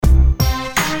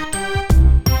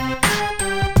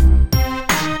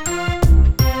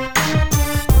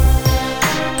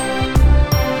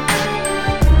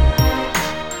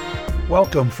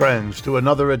Welcome, friends, to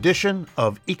another edition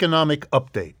of Economic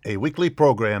Update, a weekly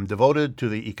program devoted to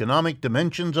the economic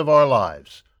dimensions of our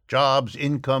lives, jobs,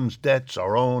 incomes, debts,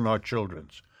 our own, our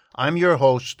children's. I'm your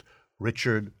host,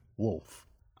 Richard Wolff.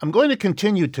 I'm going to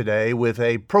continue today with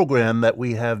a program that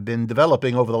we have been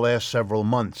developing over the last several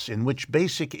months, in which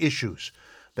basic issues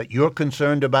that you're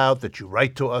concerned about, that you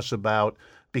write to us about,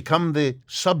 become the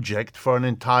subject for an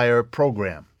entire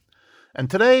program. And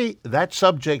today, that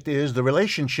subject is the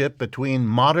relationship between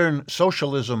modern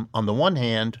socialism on the one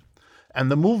hand and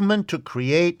the movement to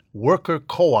create worker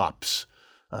co-ops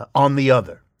on the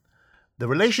other. The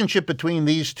relationship between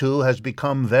these two has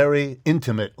become very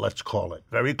intimate, let's call it,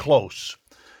 very close.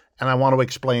 And I want to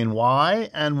explain why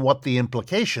and what the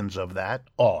implications of that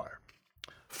are.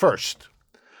 First,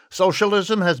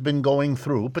 socialism has been going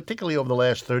through, particularly over the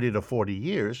last 30 to 40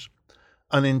 years,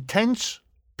 an intense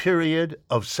period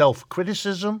of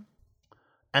self-criticism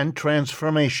and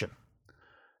transformation.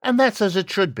 And that's as it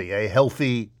should be. A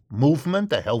healthy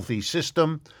movement, a healthy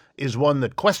system, is one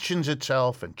that questions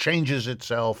itself and changes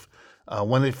itself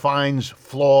when it finds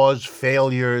flaws,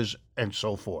 failures, and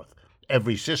so forth.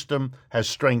 Every system has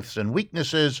strengths and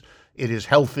weaknesses. It is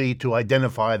healthy to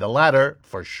identify the latter,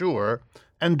 for sure,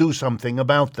 and do something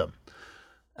about them.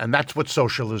 And that's what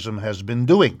socialism has been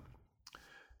doing.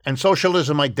 And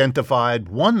socialism identified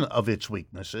one of its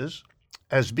weaknesses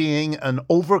as being an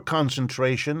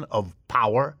overconcentration of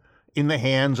power in the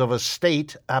hands of a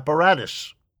state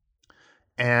apparatus.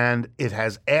 And it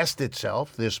has asked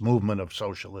itself, this movement of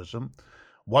socialism,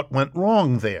 what went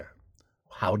wrong there?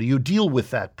 How do you deal with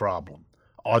that problem?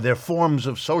 Are there forms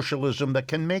of socialism that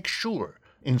can make sure,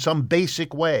 in some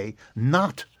basic way,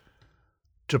 not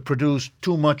to produce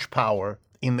too much power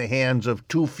in the hands of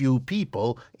too few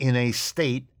people in a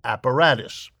state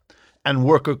apparatus? And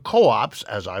worker co-ops,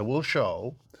 as I will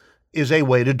show, is a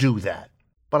way to do that.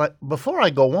 But before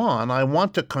I go on, I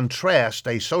want to contrast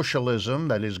a socialism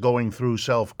that is going through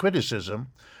self-criticism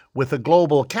with a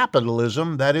global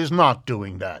capitalism that is not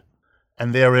doing that.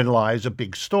 And therein lies a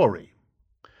big story.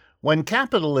 When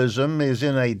capitalism is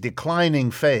in a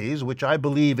declining phase, which I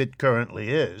believe it currently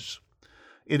is,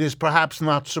 it is perhaps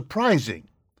not surprising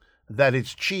that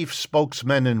its chief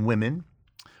spokesmen and women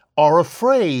are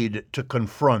afraid to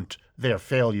confront their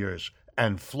failures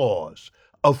and flaws,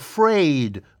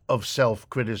 afraid of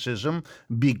self-criticism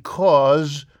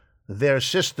because their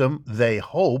system, they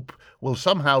hope, will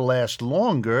somehow last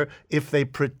longer if they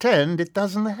pretend it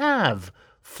doesn't have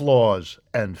flaws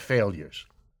and failures.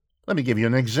 Let me give you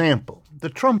an example. The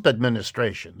Trump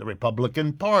administration, the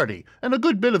Republican Party, and a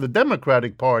good bit of the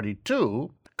Democratic Party,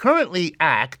 too, currently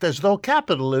act as though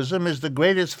capitalism is the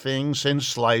greatest thing since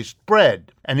sliced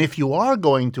bread. And if you are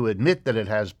going to admit that it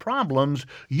has problems,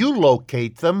 you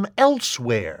locate them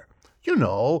elsewhere. You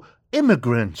know,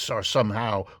 immigrants are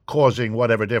somehow causing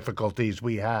whatever difficulties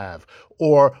we have,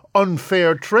 or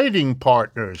unfair trading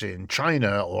partners in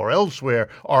China or elsewhere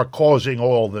are causing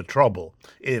all the trouble.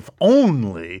 If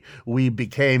only we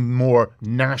became more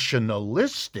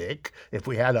nationalistic, if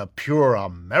we had a pure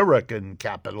American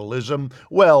capitalism,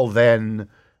 well then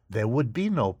there would be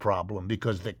no problem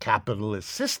because the capitalist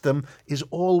system is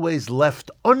always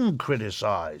left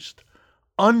uncriticized,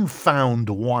 unfound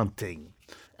wanting,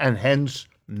 and hence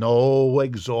no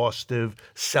exhaustive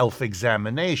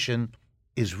self-examination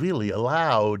is really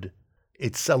allowed.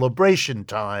 It's celebration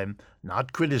time,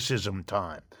 not criticism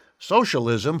time.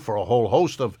 Socialism, for a whole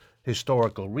host of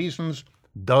historical reasons,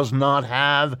 does not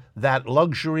have that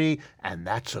luxury, and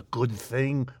that's a good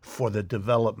thing for the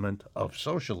development of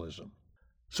socialism.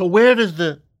 So where does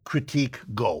the critique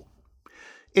go?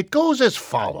 It goes as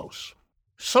follows.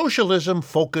 Socialism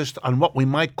focused on what we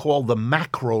might call the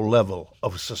macro level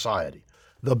of society,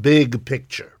 the big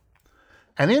picture.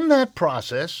 And in that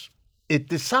process, it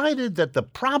decided that the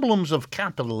problems of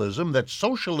capitalism that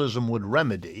socialism would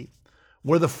remedy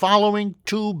were the following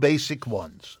two basic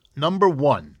ones. Number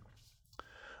one,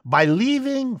 by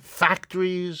leaving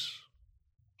factories,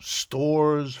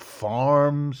 stores,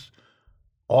 farms,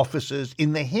 offices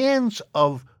in the hands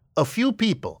of a few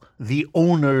people, the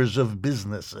owners of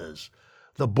businesses,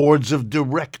 the boards of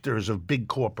directors of big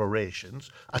corporations,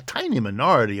 a tiny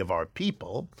minority of our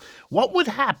people, what would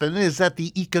happen is that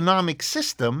the economic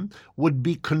system would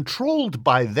be controlled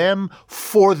by them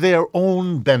for their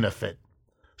own benefit,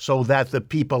 so that the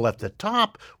people at the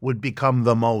top would become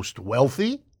the most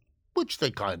wealthy, which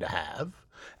they kind of have,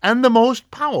 and the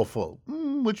most powerful,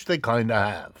 which they kind of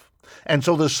have. And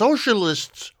so the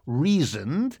socialists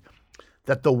reasoned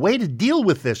that the way to deal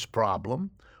with this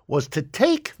problem was to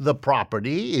take the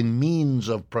property in means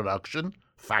of production,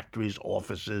 factories,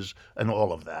 offices, and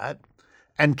all of that,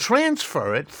 and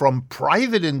transfer it from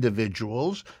private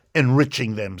individuals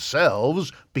enriching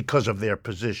themselves because of their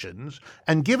positions,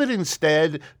 and give it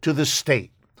instead to the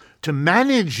state to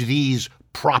manage these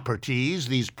properties,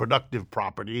 these productive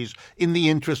properties, in the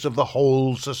interest of the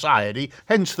whole society,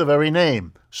 hence the very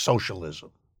name, socialism.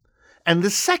 And the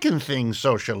second thing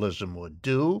socialism would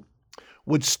do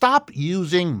would stop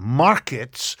using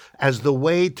markets as the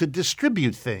way to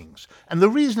distribute things. And the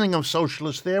reasoning of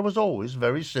socialists there was always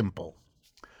very simple.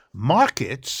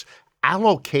 Markets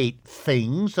allocate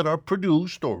things that are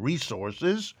produced or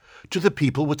resources to the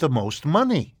people with the most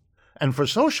money. And for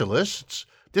socialists,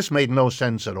 this made no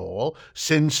sense at all,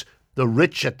 since the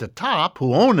rich at the top,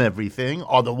 who own everything,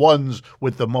 are the ones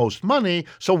with the most money.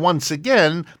 So once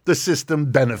again, the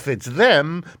system benefits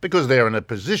them because they're in a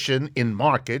position in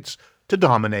markets to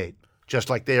dominate, just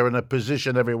like they're in a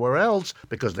position everywhere else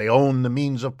because they own the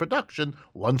means of production,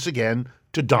 once again,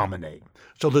 to dominate.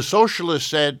 So the socialists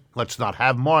said, let's not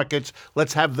have markets,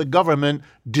 let's have the government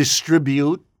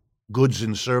distribute goods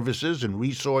and services and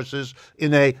resources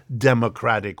in a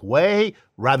democratic way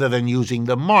rather than using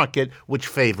the market, which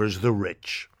favors the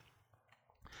rich.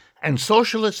 And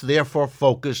socialists therefore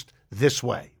focused this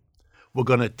way. We're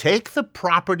going to take the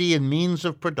property and means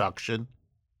of production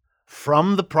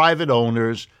from the private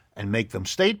owners and make them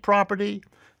state property,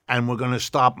 and we're going to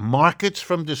stop markets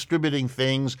from distributing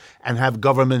things and have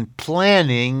government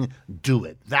planning do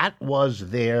it. That was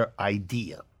their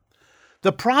idea.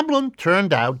 The problem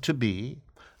turned out to be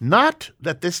not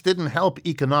that this didn't help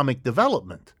economic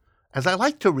development. As I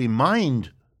like to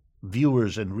remind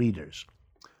viewers and readers,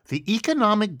 the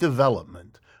economic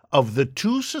development of the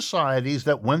two societies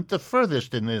that went the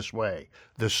furthest in this way,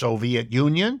 the Soviet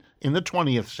Union in the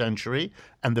 20th century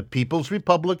and the People's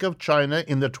Republic of China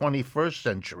in the 21st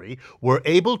century, were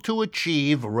able to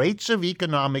achieve rates of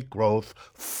economic growth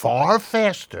far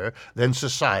faster than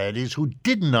societies who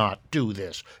did not do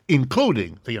this,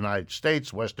 including the United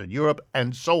States, Western Europe,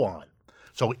 and so on.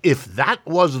 So if that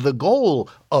was the goal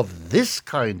of this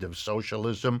kind of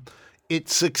socialism, it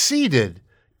succeeded,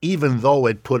 even though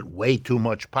it put way too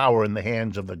much power in the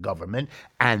hands of the government,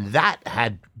 and that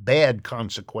had bad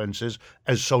consequences,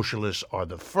 as socialists are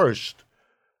the first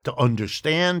to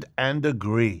understand and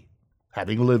agree,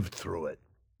 having lived through it.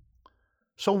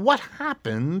 So what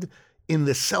happened in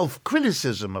the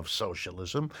self-criticism of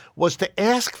socialism was to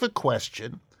ask the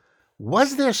question,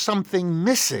 was there something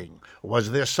missing?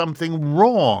 Was there something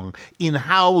wrong in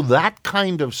how that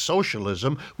kind of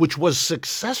socialism, which was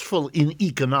successful in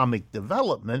economic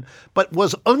development, but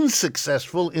was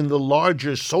unsuccessful in the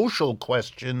larger social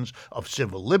questions of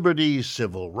civil liberties,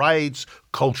 civil rights,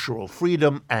 cultural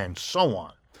freedom, and so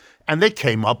on? And they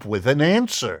came up with an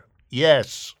answer.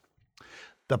 Yes.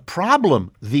 The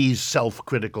problem, these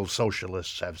self-critical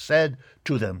socialists have said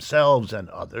to themselves and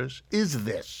others, is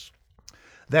this: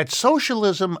 that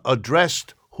socialism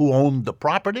addressed who owned the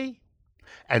property,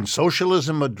 and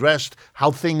socialism addressed how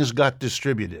things got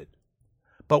distributed.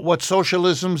 But what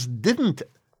socialisms didn't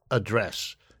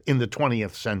address in the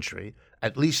 20th century,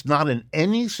 at least not in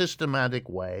any systematic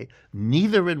way,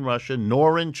 neither in Russia,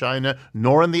 nor in China,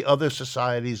 nor in the other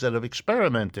societies that have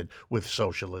experimented with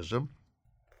socialism,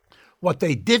 what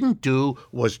they didn't do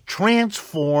was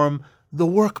transform the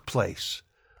workplace,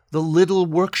 the little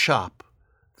workshop,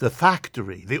 the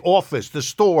factory, the office, the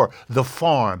store, the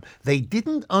farm. They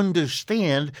didn't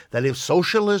understand that if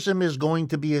socialism is going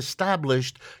to be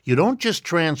established, you don't just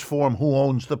transform who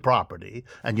owns the property,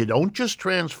 and you don't just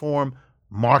transform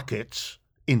markets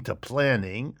into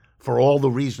planning for all the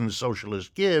reasons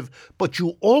socialists give, but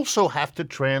you also have to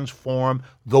transform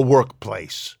the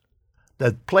workplace,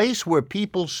 the place where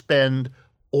people spend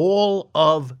all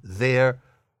of their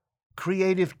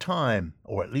creative time,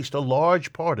 or at least a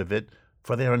large part of it,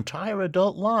 for their entire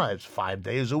adult lives, 5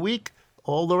 days a week,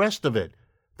 all the rest of it,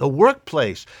 the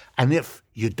workplace. And if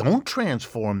you don't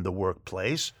transform the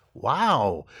workplace,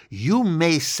 wow, you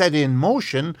may set in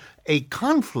motion a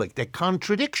conflict, a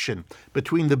contradiction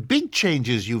between the big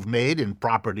changes you've made in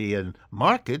property and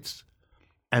markets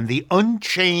and the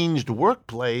unchanged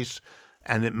workplace,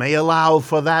 and it may allow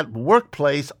for that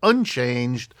workplace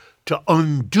unchanged to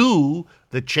undo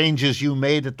the changes you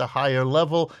made at the higher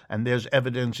level, and there's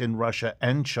evidence in Russia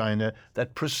and China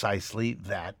that precisely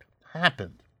that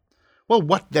happened. Well,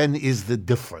 what then is the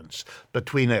difference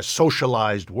between a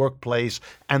socialized workplace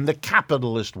and the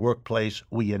capitalist workplace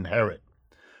we inherit?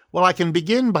 Well, I can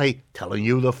begin by telling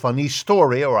you the funny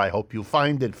story, or I hope you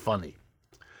find it funny.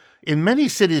 In many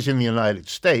cities in the United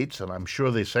States, and I'm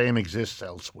sure the same exists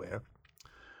elsewhere,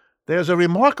 There's a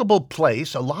remarkable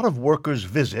place a lot of workers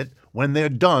visit when they're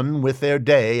done with their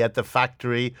day at the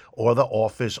factory or the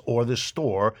office or the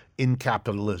store in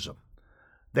capitalism.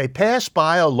 They pass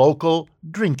by a local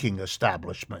drinking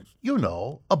establishment,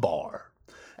 a bar.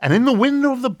 And in the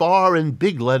window of the bar in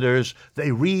big letters,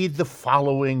 they read the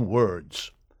following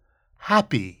words: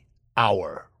 Happy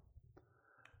Hour.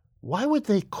 Why would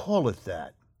they call it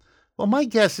that? Well, my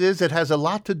guess is it has a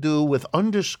lot to do with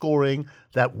underscoring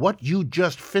that what you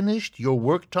just finished, your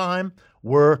work time,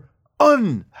 were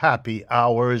unhappy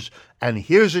hours, and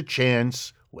here's a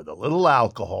chance, with a little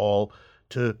alcohol,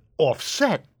 to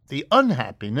offset the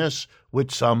unhappiness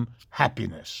with some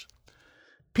happiness.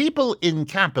 People in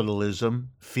capitalism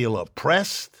feel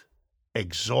oppressed,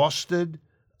 exhausted,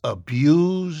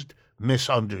 abused,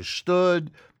 misunderstood,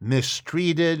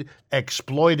 mistreated,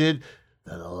 exploited.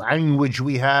 The language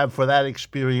we have for that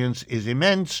experience is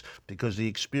immense because the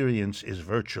experience is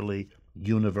virtually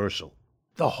universal.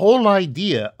 The whole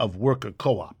idea of worker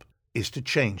co-op is to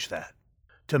change that,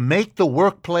 to make the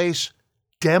workplace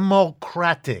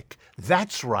democratic.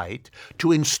 That's right,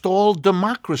 to install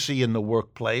democracy in the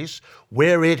workplace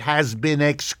where it has been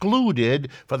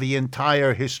excluded for the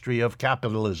entire history of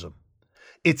capitalism.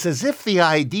 It's as if the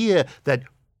idea that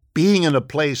being in a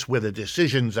place where the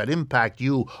decisions that impact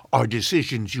you are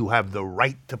decisions you have the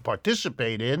right to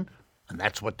participate in, and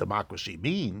that's what democracy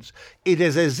means, it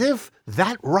is as if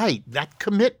that right, that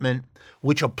commitment,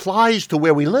 which applies to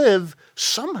where we live,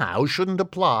 somehow shouldn't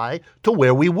apply to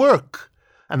where we work.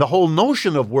 And the whole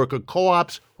notion of worker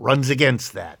co-ops runs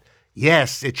against that.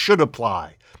 Yes, it should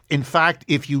apply. In fact,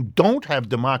 if you don't have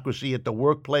democracy at the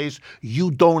workplace,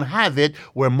 you don't have it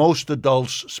where most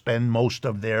adults spend most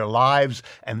of their lives,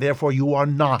 and therefore you are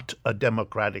not a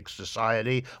democratic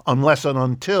society unless and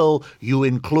until you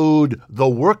include the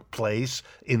workplace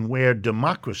in where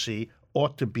democracy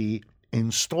ought to be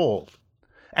installed.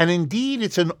 And indeed,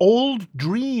 it's an old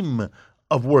dream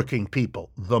of working people,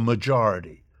 the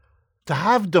majority, to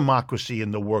have democracy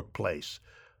in the workplace.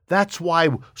 That's why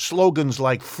slogans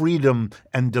like freedom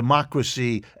and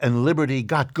democracy and liberty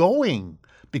got going,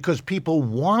 because people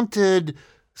wanted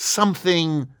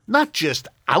something not just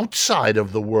outside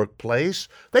of the workplace.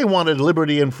 They wanted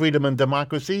liberty and freedom and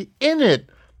democracy in it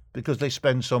because they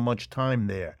spend so much time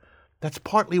there. That's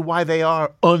partly why they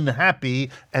are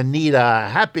unhappy and need a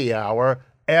happy hour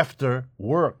after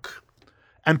work.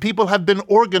 And people have been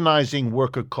organizing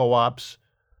worker co-ops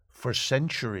for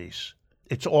centuries.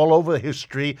 It's all over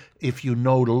history if you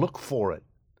know to look for it.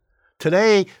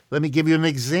 Today, let me give you an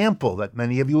example that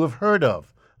many of you have heard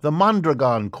of. The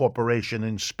Mondragon Corporation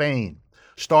in Spain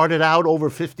started out over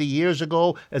 50 years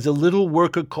ago as a little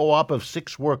worker co-op of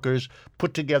 6 workers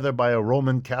put together by a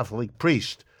Roman Catholic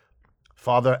priest,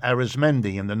 Father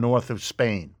Arizmendi, in the north of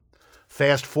Spain.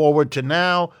 Fast forward to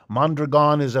now,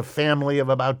 Mondragon is a family of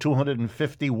about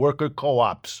 250 worker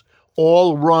co-ops,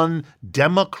 all run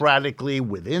democratically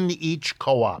within each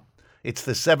co-op. It's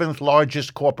the 7th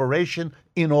largest corporation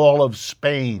in all of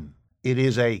Spain. It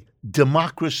is a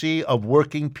democracy of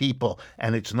working people,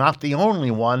 and it's not the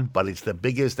only one, but it's the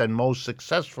biggest and most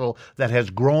successful that has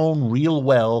grown real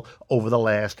well over the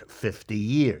last 50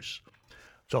 years.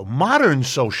 So modern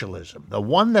socialism, the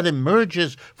one that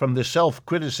emerges from the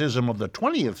self-criticism of the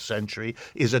 20th century,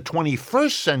 is a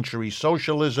 21st century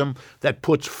socialism that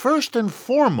puts first and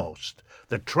foremost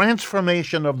the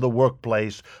transformation of the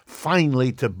workplace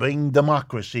finally to bring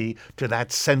democracy to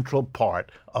that central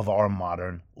part of our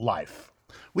modern life.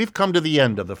 We've come to the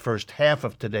end of the first half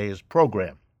of today's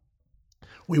program.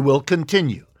 We will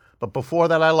continue, but before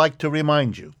that I'd like to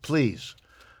remind you, please,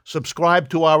 subscribe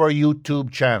to our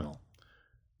YouTube channel.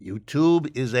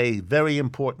 YouTube is a very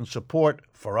important support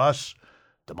for us.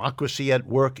 Democracy at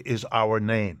Work is our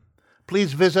name.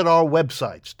 Please visit our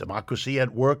websites,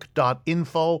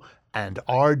 democracyatwork.info and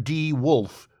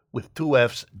rdwolf with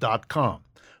 2fs.com.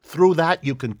 Through that,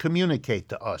 you can communicate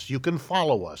to us. You can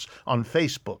follow us on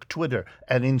Facebook, Twitter,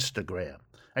 and Instagram.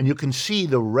 And you can see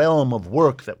the realm of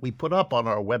work that we put up on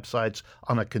our websites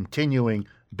on a continuing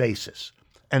basis.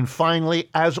 And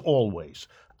finally, as always,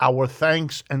 our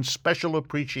thanks and special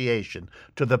appreciation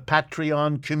to the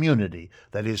Patreon community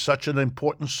that is such an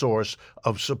important source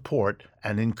of support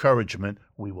and encouragement.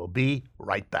 We will be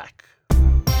right back.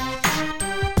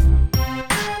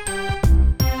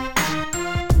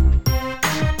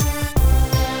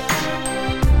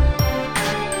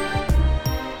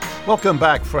 Welcome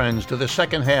back, friends, to the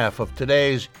second half of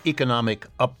today's Economic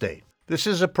Update. This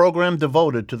is a program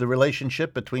devoted to the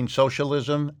relationship between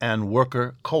socialism and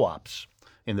worker co-ops.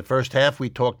 In the first half, we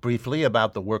talked briefly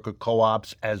about the worker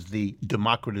co-ops as the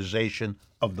democratization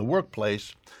of the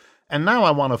workplace. And now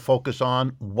I want to focus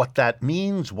on what that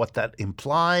means, what that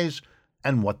implies,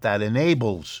 and what that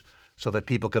enables, so that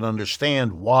people can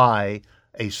understand why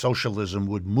a socialism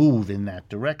would move in that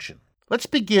direction. Let's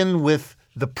begin with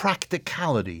the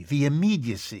practicality, the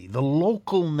immediacy, the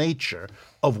local nature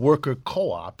of worker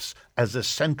co-ops as a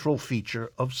central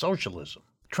feature of socialism.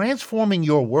 Transforming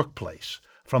your workplace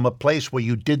from a place where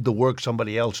you did the work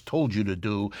somebody else told you to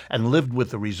do and lived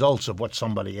with the results of what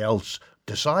somebody else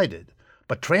decided,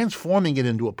 but transforming it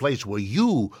into a place where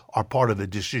you are part of a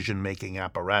decision-making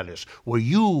apparatus, where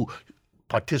you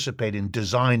participate in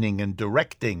designing and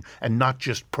directing and not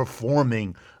just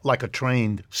performing like a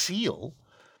trained SEAL.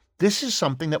 This is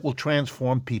something that will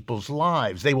transform people's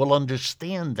lives. They will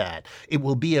understand that. It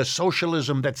will be a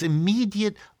socialism that's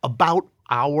immediate about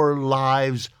our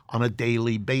lives on a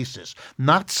daily basis,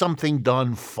 not something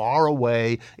done far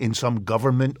away in some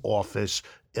government office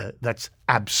that's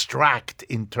abstract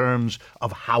in terms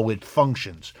of how it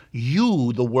functions.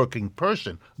 You, the working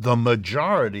person, the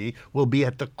majority, will be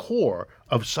at the core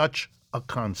of such a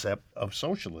concept of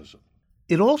socialism.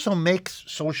 It also makes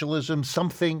socialism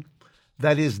something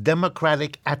that is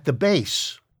democratic at the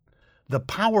base. The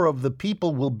power of the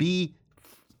people will be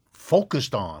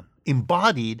focused on,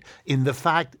 embodied in the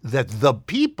fact that the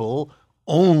people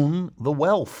own the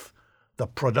wealth, the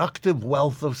productive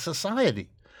wealth of society.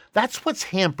 That's what's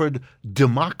hampered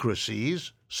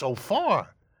democracies so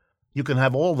far. You can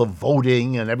have all the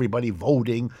voting and everybody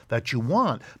voting that you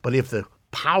want, but if the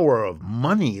power of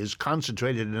money is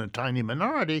concentrated in a tiny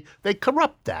minority, they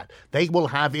corrupt that. They will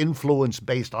have influence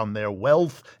based on their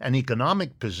wealth and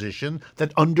economic position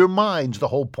that undermines the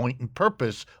whole point and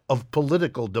purpose of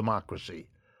political democracy.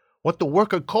 What the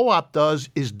worker co-op does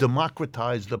is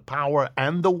democratize the power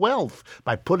and the wealth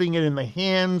by putting it in the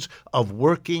hands of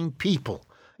working people.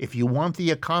 If you want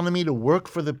the economy to work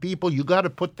for the people, you got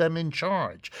to put them in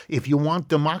charge. If you want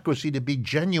democracy to be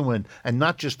genuine and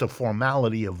not just a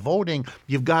formality of voting,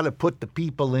 you've got to put the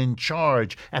people in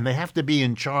charge, and they have to be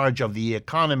in charge of the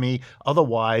economy.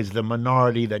 Otherwise, the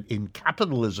minority that in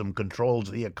capitalism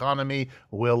controls the economy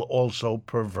will also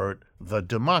pervert the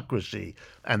democracy.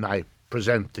 And I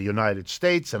present the United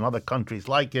States and other countries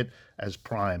like it as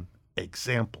prime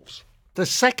examples. The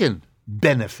second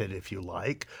benefit, if you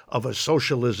like, of a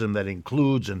socialism that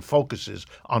includes and focuses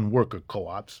on worker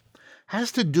co-ops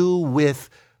has to do with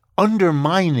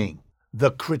undermining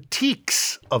the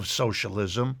critiques of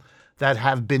socialism that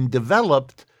have been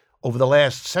developed over the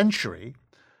last century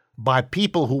by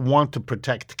people who want to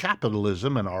protect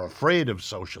capitalism and are afraid of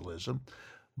socialism,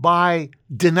 by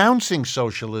denouncing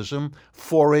socialism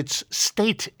for its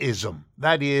statism.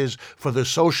 That is, for the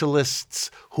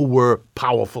socialists who were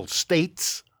powerful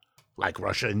states, like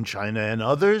Russia and China and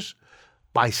others,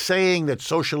 by saying that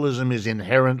socialism is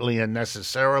inherently and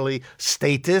necessarily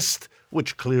statist,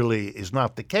 which clearly is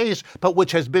not the case, but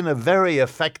which has been a very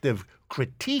effective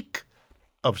critique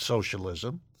of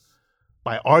socialism,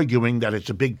 by arguing that it's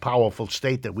a big, powerful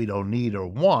state that we don't need or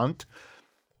want.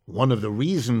 One of the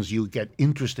reasons you get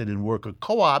interested in worker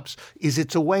co-ops is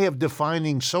it's a way of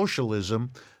defining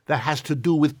socialism that has to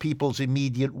do with people's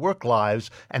immediate work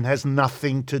lives and has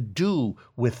nothing to do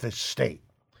with the state.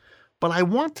 But I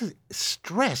want to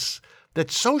stress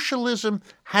that socialism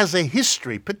has a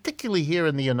history, particularly here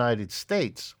in the United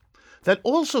States, that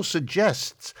also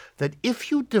suggests that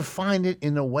if you define it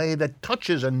in a way that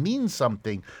touches and means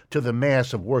something to the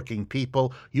mass of working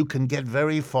people, you can get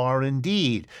very far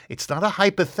indeed. It's not a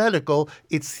hypothetical,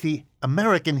 it's the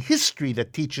American history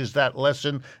that teaches that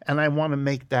lesson, and I want to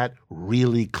make that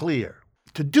really clear.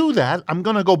 To do that, I'm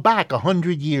going to go back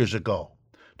 100 years ago,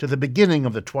 to the beginning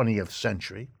of the 20th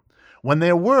century, when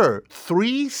there were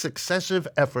 3 successive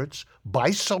efforts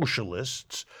by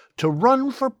socialists to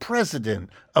run for president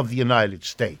of the United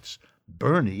States.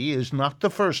 Bernie is not the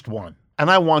first one.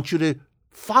 And I want you to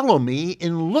follow me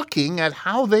in looking at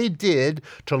how they did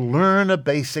to learn a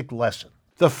basic lesson.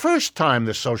 The first time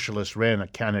the socialists ran a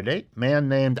candidate, a man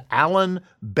named Alan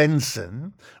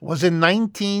Benson, was in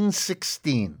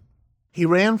 1916. He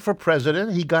ran for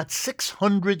president. He got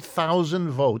 600,000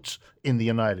 votes in the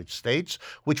United States,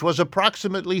 which was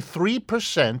approximately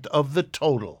 3% of the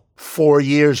total. 4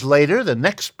 years later, the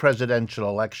next presidential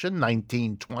election,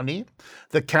 1920,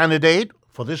 the candidate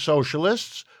for the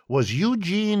socialists was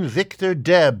Eugene Victor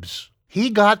Debs.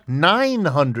 He got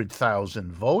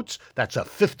 900,000 votes. That's a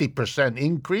 50%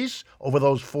 increase over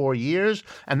those 4 years,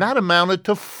 and that amounted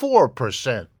to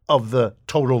 4% of the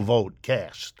total vote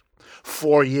cast.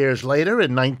 4 years later,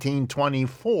 in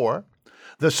 1924,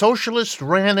 The socialists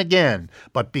ran again,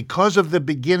 but because of the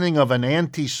beginning of an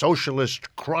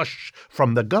anti-socialist crush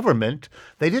from the government,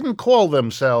 they didn't call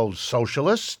themselves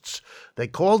socialists. They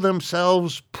called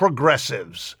themselves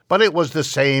progressives. But it was the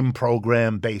same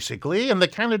program, basically, and the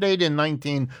candidate in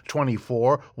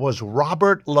 1924 was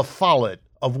Robert La Follette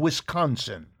of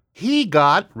Wisconsin. He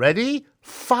got, ready,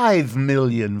 5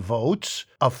 million votes,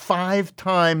 a 5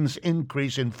 times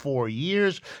increase in 4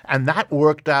 years, and that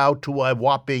worked out to a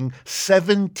whopping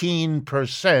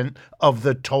 17% of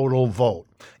the total vote.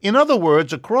 In other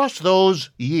words, across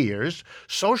those years,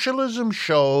 socialism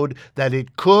showed that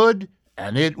it could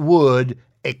and it would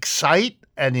excite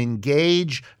and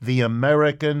engage the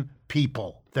American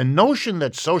people. The notion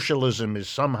that socialism is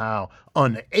somehow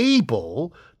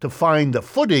unable to find a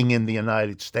footing in the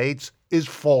United States is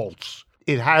false.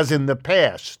 It has in the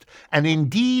past. And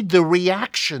indeed, the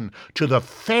reaction to the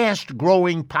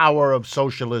fast-growing power of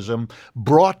socialism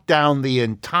brought down the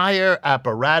entire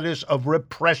apparatus of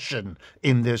repression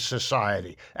in this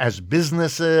society, as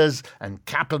businesses and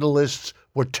capitalists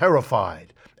were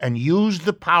terrified and used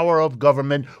the power of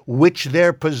government, which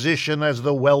their position as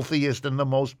the wealthiest and the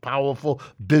most powerful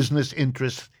business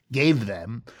interests gave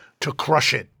them, to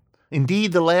crush it.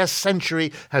 Indeed, the last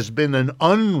century has been an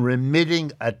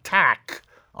unremitting attack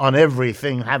on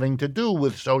everything having to do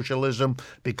with socialism,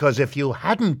 because if you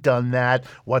hadn't done that,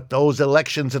 what those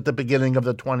elections at the beginning of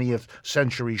the 20th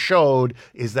century showed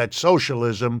is that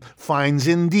socialism finds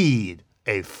indeed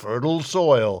a fertile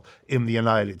soil in the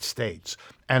United States.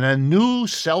 And a new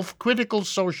self-critical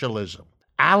socialism,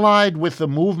 allied with the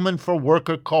movement for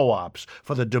worker co-ops,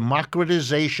 for the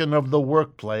democratization of the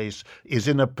workplace, is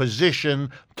in a position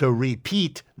to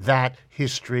repeat that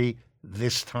history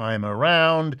this time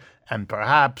around, and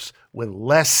perhaps with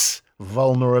less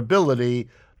vulnerability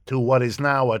to what is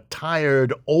now a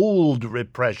tired old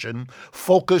repression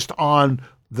focused on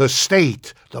the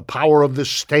state, the power of the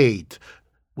state,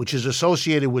 which is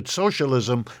associated with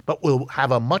socialism, but will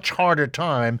have a much harder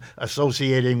time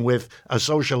associating with a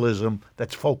socialism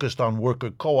that's focused on worker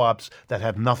co-ops that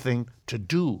have nothing to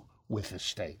do with the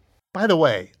state. By the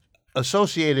way,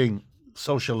 associating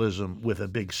socialism with a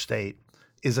big state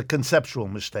is a conceptual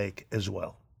mistake as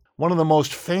well. One of the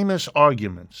most famous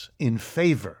arguments in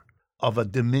favor of a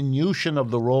diminution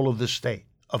of the role of the state,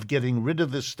 of getting rid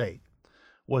of the state,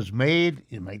 was made,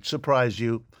 it might surprise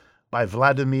you, by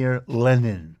Vladimir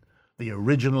Lenin, the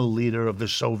original leader of the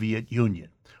Soviet Union,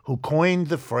 who coined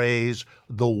the phrase,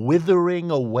 the withering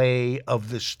away of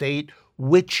the state,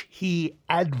 which he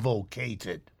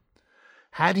advocated.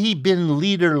 Had he been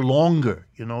leader longer,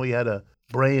 he had a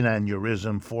brain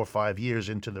aneurysm 4 or 5 years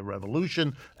into the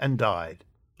revolution and died,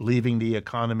 leaving the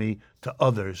economy to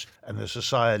others and the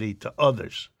society to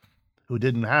others who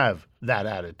didn't have that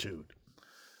attitude.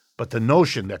 But the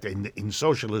notion that in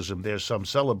socialism there's some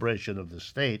celebration of the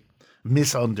state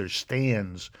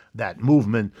misunderstands that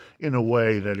movement in a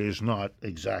way that is not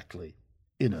exactly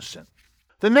innocent.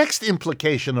 The next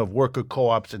implication of worker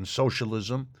co-ops and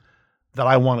socialism that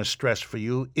I want to stress for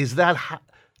you is that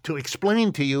to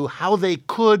explain to you how they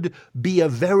could be a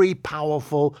very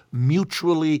powerful,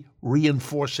 mutually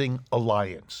reinforcing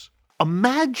alliance.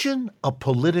 Imagine a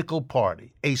political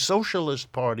party, a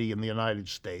socialist party in the United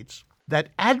States, that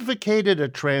advocated a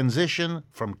transition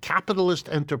from capitalist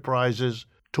enterprises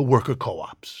to worker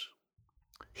co-ops.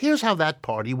 Here's how that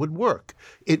party would work.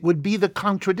 It would be the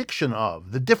contradiction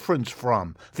of, the difference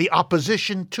from, the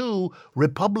opposition to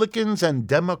Republicans and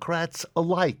Democrats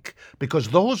alike, because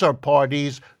those are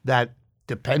parties that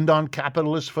depend on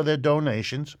capitalists for their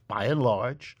donations, by and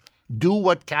large, do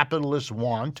what capitalists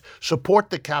want, support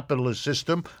the capitalist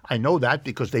system. I know that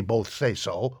because they both say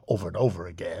so over and over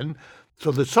again.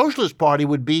 So the Socialist Party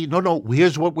would be, no,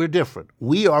 here's what we're different.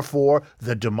 We are for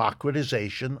the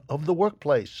democratization of the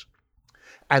workplace.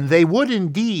 And they would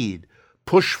indeed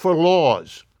push for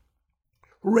laws,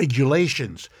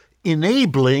 regulations,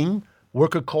 enabling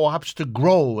worker co-ops to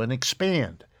grow and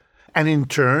expand. And in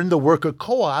turn, the worker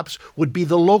co-ops would be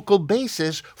the local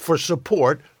basis for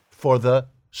support for the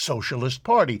Socialist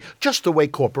Party, just the way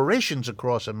corporations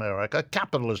across America,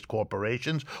 capitalist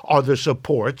corporations, are the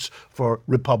supports for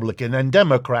Republican and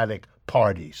Democratic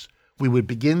parties. We would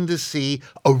begin to see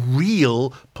a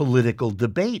real political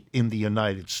debate in the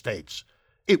United States.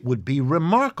 It would be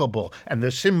remarkable. And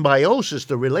the symbiosis,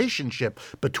 the relationship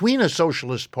between a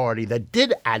socialist party that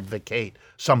did advocate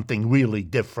something really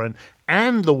different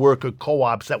and the worker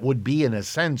co-ops that would be, in a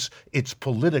sense, its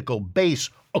political base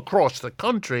across the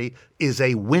country, is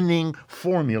a winning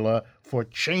formula for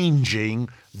changing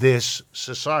this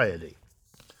society.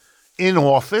 In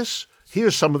office,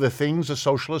 Here's some of the things a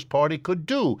Socialist Party could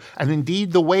do, and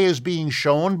indeed the way is being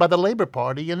shown by the Labour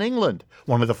Party in England.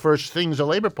 One of the first things the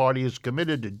Labour Party is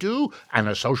committed to do, and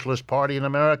a Socialist Party in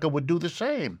America would do the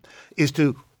same, is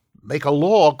to make a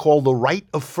law called the right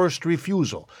of first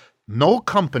refusal. No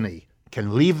company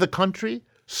can leave the country,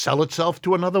 sell itself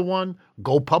to another one,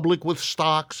 go public with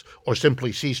stocks, or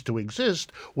simply cease to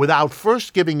exist without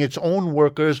first giving its own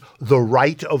workers the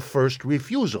right of first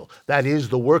refusal. That is,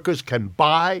 the workers can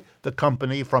buy the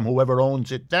company from whoever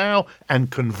owns it now and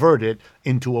convert it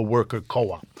into a worker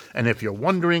co-op. And if you're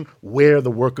wondering where the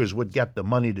workers would get the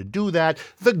money to do that,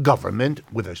 the government,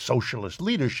 with a socialist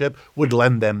leadership, would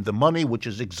lend them the money, which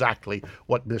is exactly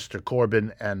what Mr.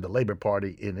 Corbyn and the Labour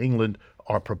Party in England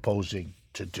are proposing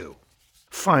to do.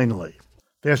 Finally,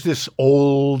 there's this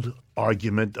old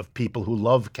argument of people who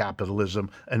love capitalism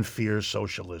and fear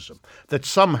socialism, that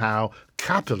somehow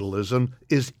capitalism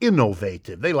is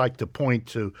innovative. They like to point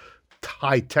to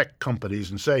high-tech companies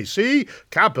and say, see,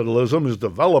 capitalism is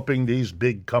developing these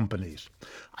big companies.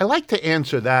 I like to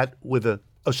answer that with a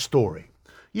story.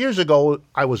 Years ago,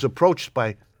 I was approached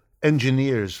by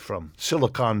engineers from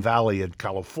Silicon Valley in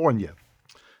California,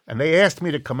 and they asked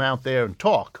me to come out there and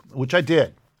talk, which I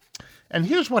did. And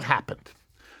here's what happened.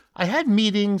 I had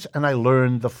meetings and I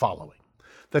learned the following,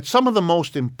 that some of the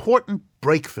most important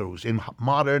breakthroughs in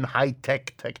modern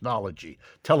high-tech technology,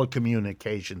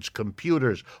 telecommunications,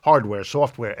 computers, hardware,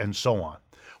 software, and so on,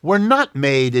 were not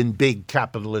made in big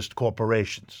capitalist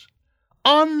corporations.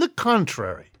 On the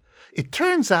contrary, it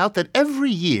turns out that every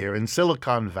year in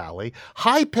Silicon Valley,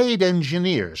 high-paid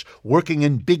engineers working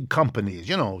in big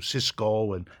companies,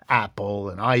 Cisco and Apple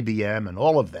and IBM and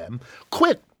all of them,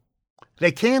 quit.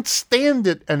 They can't stand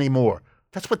it anymore.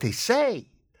 That's what they say.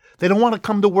 They don't want to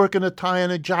come to work in a tie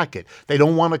and a jacket. They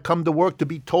don't want to come to work to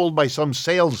be told by some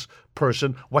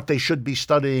salesperson what they should be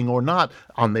studying or not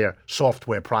on their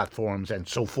software platforms and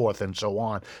so forth and so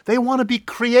on. They want to be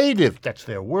creative. That's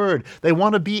their word. They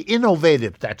want to be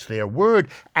innovative. That's their word.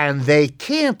 And they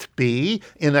can't be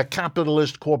in a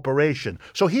capitalist corporation.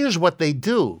 So here's what they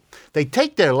do. They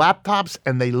take their laptops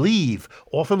and they leave,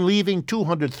 often leaving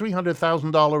 $200,000,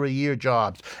 $300,000 a year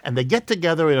jobs. And they get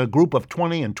together in a group of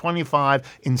 20 and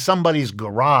 25 in somebody's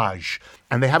garage.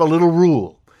 And they have a little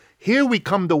rule. Here we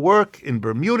come to work in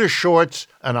Bermuda shorts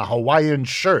and a Hawaiian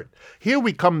shirt. Here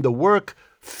we come to work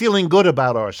feeling good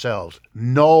about ourselves.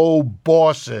 No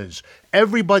bosses.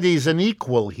 Everybody's an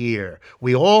equal here.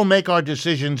 We all make our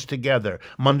decisions together.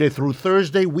 Monday through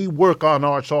Thursday, we work on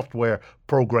our software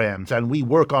programs and we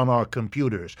work on our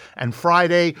computers. And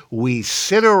Friday, we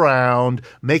sit around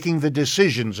making the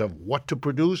decisions of what to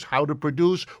produce, how to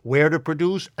produce, where to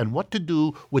produce, and what to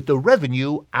do with the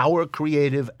revenue our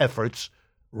creative efforts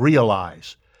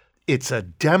realize. It's a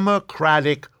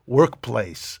democratic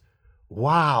workplace.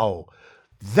 Wow.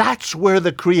 That's where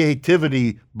the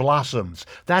creativity blossoms.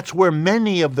 That's where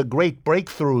many of the great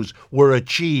breakthroughs were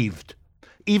achieved.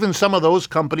 Even some of those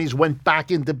companies went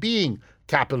back into being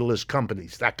capitalist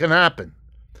companies. That can happen.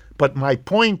 But my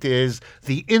point is,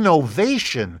 the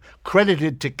innovation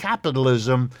credited to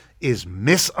capitalism is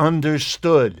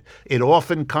misunderstood. It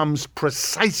often comes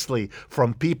precisely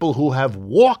from people who have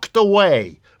walked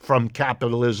away from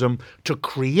capitalism to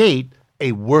create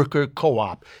a worker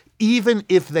co-op, even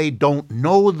if they don't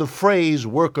know the phrase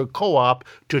worker co-op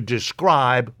to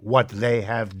describe what they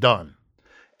have done.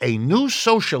 A new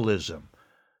socialism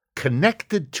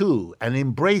connected to and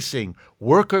embracing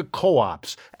worker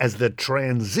co-ops as the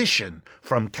transition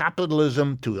from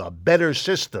capitalism to a better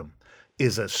system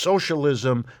is a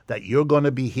socialism that you're going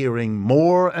to be hearing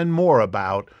more and more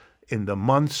about in the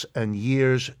months and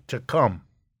years to come.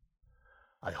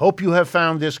 I hope you have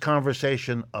found this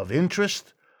conversation of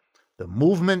interest. The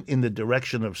movement in the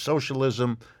direction of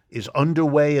socialism is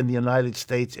underway in the United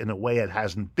States in a way it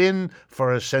hasn't been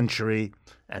for a century,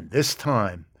 and this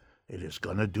time it is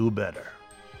going to do better.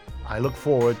 I look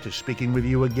forward to speaking with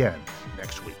you again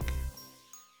next week.